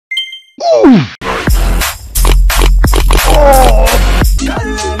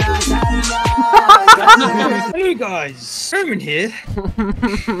Hey guys, Herman here.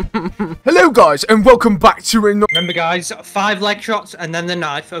 Hello guys, and welcome back to another. Remember guys, 5 leg shots and then the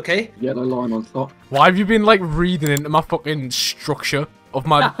knife, okay? Yellow line on top. Why have you been like reading into my fucking structure of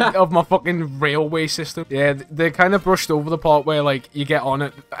my fucking railway system? Yeah, they kind of brushed over the part where like you get on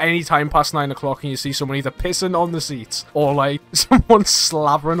it any time past 9 o'clock and you see someone either pissing on the seats or like someone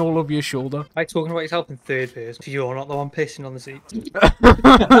slavering all over your shoulder. Like talking about yourself in third person. You're not the one pissing on the seats.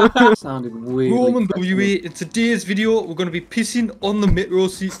 Sounded weird. Roman WA, in today's video, we're going to be pissing on the metro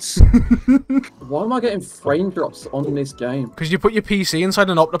seats. Why am I getting frame drops on this game? Because you put your PC inside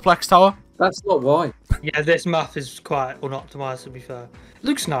an Optiplex tower. That's not why. Yeah, this map is quite unoptimized to be fair. It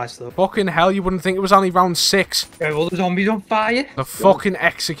looks nice though. Fucking hell, you wouldn't think it was only round 6. Are all the zombies on fire? The fucking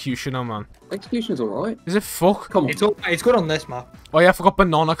executioner, man. Execution's alright. Is it fuck? Come on. It's good on this map. Oh yeah, I forgot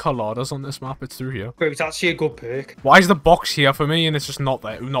banana coladas on this map. It's through here. But it's actually a good perk. Why is the box here for me and it's just not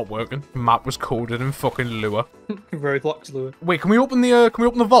there? Not working. The map was coded in fucking Lua. Roadblocks Lua. Wait, can we open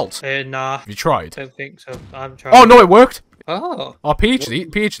the vault? Nah. Have you tried? Don't think so. I haven't tried. Oh no, it worked. Oh. Oh,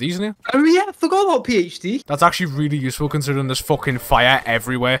 PhD's in here. Oh yeah, I forgot about PhD. That's actually really useful considering there's fucking fire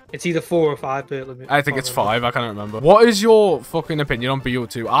everywhere. It's either 4 or 5 perk limit. I think it's 5, I can't remember. What is your fucking opinion on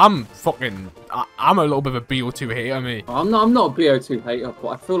BO2? I'm a little bit of a BO2 hater, me. I'm not a BO2 hater, but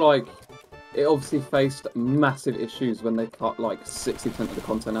I feel like it obviously faced massive issues when they cut like 60% of the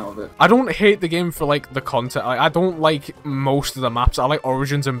content out of it. I don't hate the game for like the content. I don't like most of the maps. I like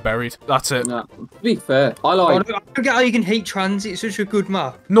Origins and Buried. That's it. Nah, to be fair, I like... I don't get how you can hate Transit. It's such a good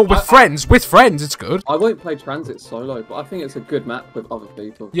map. No, with friends, it's good. I won't play Transit solo, but I think it's a good map with other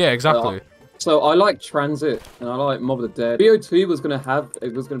people. Yeah, exactly. So I like Transit and I like Mob of the Dead. BO2 was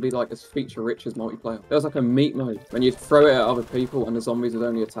gonna be like as feature rich as multiplayer. There was like a meat mode when you'd throw it at other people and the zombies would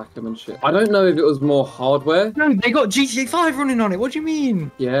only attack them and shit. I don't know if it was more hardware. No, they got GTA 5 running on it. What do you mean?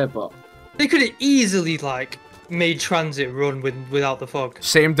 Yeah, but They could have easily like made Transit run without the fog.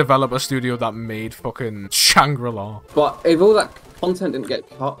 Same developer studio that made fucking Shangri-La. But if all that content didn't get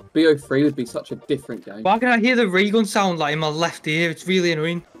cut, BO3 would be such a different game. Why can I hear the ray gun sound like in my left ear? It's really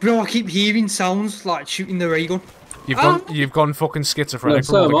annoying. Bro, I keep hearing sounds like shooting the ray gun. You've gone fucking schizophrenic.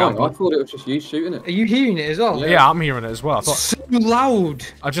 No, so am I. I thought it was just you shooting it. Are you hearing it as well? Yeah, I'm hearing it as well. So loud.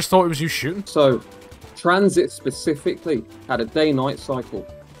 I just thought it was you shooting. So, Transit specifically had a day-night cycle,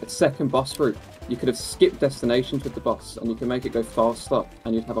 a second bus route. You could have skipped destinations with the bus and you can make it go faster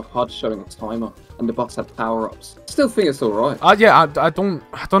and you'd have a HUD showing a timer and the bus had power-ups. Still think it's alright. Yeah, I don't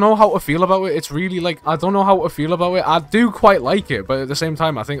know how to feel about it. It's really like, I don't know how to feel about it. I do quite like it, but at the same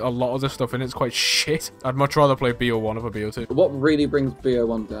time, I think a lot of the stuff in it's quite shit. I'd much rather play BO1 over BO2. What really brings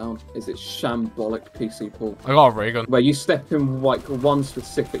BO1 down is its shambolic PC pool. I got a ray gun. Where you step in like one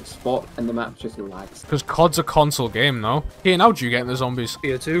specific spot and the map just lags. Because COD's a console game, no? Hey, how do you get in the zombies?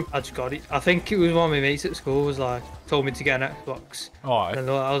 BO2. I just got it. I think it was one of my mates at school was like, told me to get an Xbox. Alright. And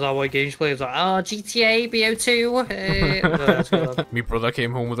I was like, what games play? I was like, oh, GTA, BO2. My brother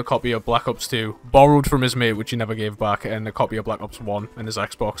came home with a copy of Black Ops 2, borrowed from his mate, which he never gave back, and a copy of Black Ops 1 and his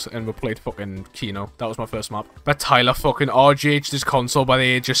Xbox, and we played fucking Kino. That was my first map. But Tyler fucking RGH'd his console by the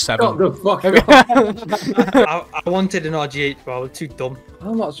age of 7. Shut the fuck up. I wanted an RGH, but I was too dumb.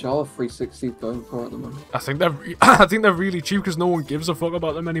 How much are 360s going for at the moment? I think they're really cheap because no one gives a fuck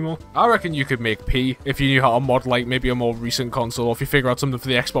about them anymore. I reckon you could make P if you knew how to mod like maybe a more recent console, or if you figure out something for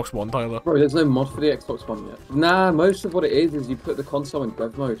the Xbox One, Tyler. Bro, there's no mod for the Xbox One yet. Nah, most of what it is you put the console in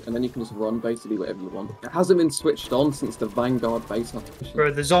dev mode and then you can just run basically whatever you want. It hasn't been switched on since the Vanguard beta.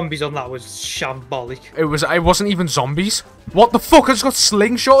 Bro, the zombies on that was shambolic. It wasn't even zombies. What the fuck? I just got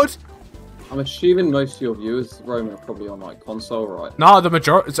slingshotted. I'm assuming most of your viewers, Roman, are probably on like console, right? Nah, the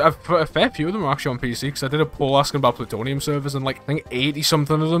majority, a fair few of them are actually on PC, because I did a poll asking about Plutonium servers, and like, I think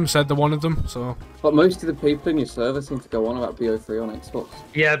 80-something of them said they wanted them, so... But most of the people in your server seem to go on about BO3 on Xbox.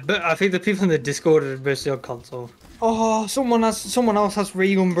 Yeah, but I think the people in the Discord are mostly on console. Oh, someone else has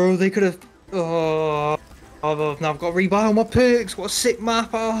ray gun, bro. They could have... Oh... now I've got to rebuy all my perks. What a sick map.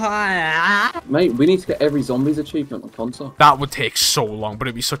 Oh, Mate, we need to get every zombies achievement on console. That would take so long, but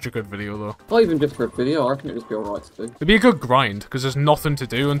it'd be such a good video, though. Not even just for a video, I reckon it'd just be alright to do. It'd be a good grind, because there's nothing to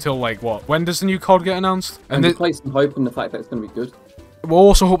do until, like, what? When does the new COD get announced? And we place some hope in the fact that it's going to be good. We're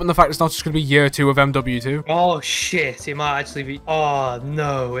also hoping the fact it's not just going to be year 2 of MW2. Oh, shit. It might actually be... Oh,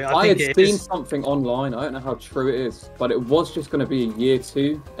 no. I had seen something online, I don't know how true it is, but it was just going to be a year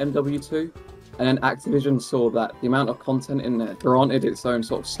 2 MW2. And then Activision saw that the amount of content in there granted its own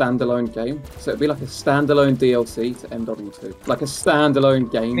sort of standalone game. So it'd be like a standalone DLC to MW2. Like a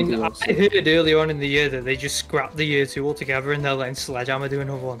standalone game DLC. I heard earlier on in the year that they just scrapped the year 2 altogether and they're letting Sledgehammer do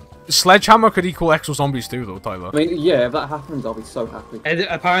another one. Sledgehammer could equal Exo Zombies too, though, Tyler. I mean, yeah, if that happens, I'll be so happy. And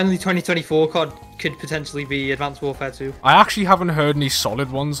apparently 2024 COD could potentially be Advanced Warfare 2. I actually haven't heard any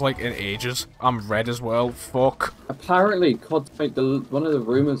solid ones, like, in ages. I'm red as well. Fuck. Apparently, COD, one of the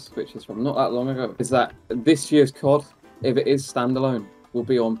rumors, which is from not that long ago, is that this year's COD, if it is standalone, will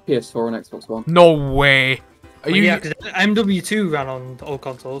be on PS4 and Xbox One. No way. Are you... Yeah, because MW2 ran on old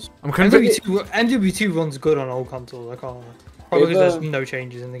consoles. I'm convinced. MW2 runs good on old consoles. I can't. Probably because there's no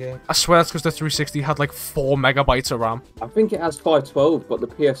changes in the game. I swear that's because the 360 had like 4 megabytes of RAM. I think it has 512, but the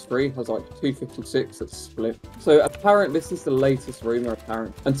PS3 has like 256 that's split. So apparent, this is the latest rumor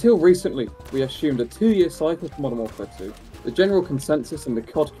apparent. Until recently, we assumed a 2-year cycle for Modern Warfare 2. The general consensus in the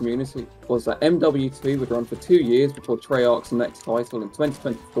COD community was that MW2 would run for 2 years before Treyarch's next title in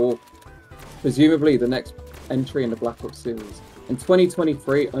 2024, presumably the next entry in the Black Ops series. In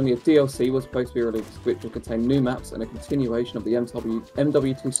 2023, only a DLC was supposed to be released, which would contain new maps and a continuation of the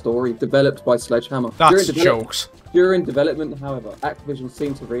MW2 story developed by Sledgehammer. That's jokes. During development, however, Activision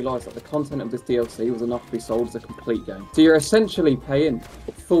seemed to realise that the content of this DLC was enough to be sold as a complete game. So you're essentially paying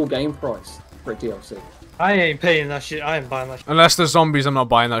the full game price for a DLC. I ain't paying that shit. I ain't buying that shit. Unless there's zombies, I'm not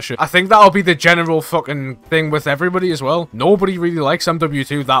buying that shit. I think that'll be the general fucking thing with everybody as well. Nobody really likes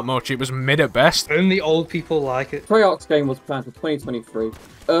MW2 that much. It was mid at best. Only old people like it. Treyarch's game was planned for 2023.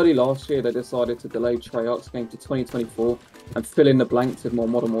 Early last year, they decided to delay Treyarch's game to 2024 and fill in the blanks with more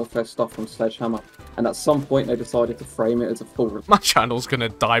Modern Warfare stuff from Sledgehammer. And at some point, they decided to frame it as a full release. My channel's gonna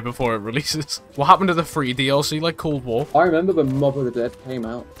die before it releases. What happened to the free DLC, like Cold War? I remember when Mob of the Dead came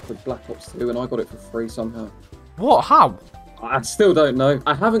out with Black Ops 2 and I got it for free somehow. What? How? I still don't know.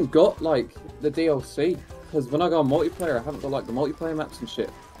 I haven't got, like, the DLC. Because when I go on multiplayer, I haven't got, like, the multiplayer maps and shit.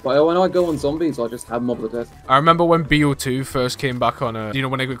 But when I go on Zombies, I just have Mob of the Dead. I remember when BO2 first came back on, you know,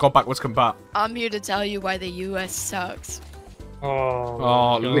 when it got backwards combat. I'm here to tell you why the US sucks.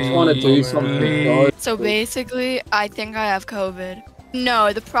 Oh, we want to do something. So basically, I think I have COVID.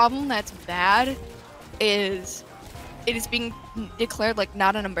 No, the problem that's bad is it is being declared like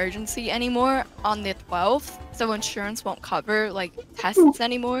not an emergency anymore on the 12th, so insurance won't cover like tests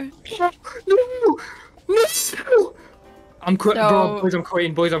anymore. No! I'm quitting, bro.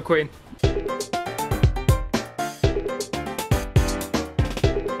 Boys, I'm quitting.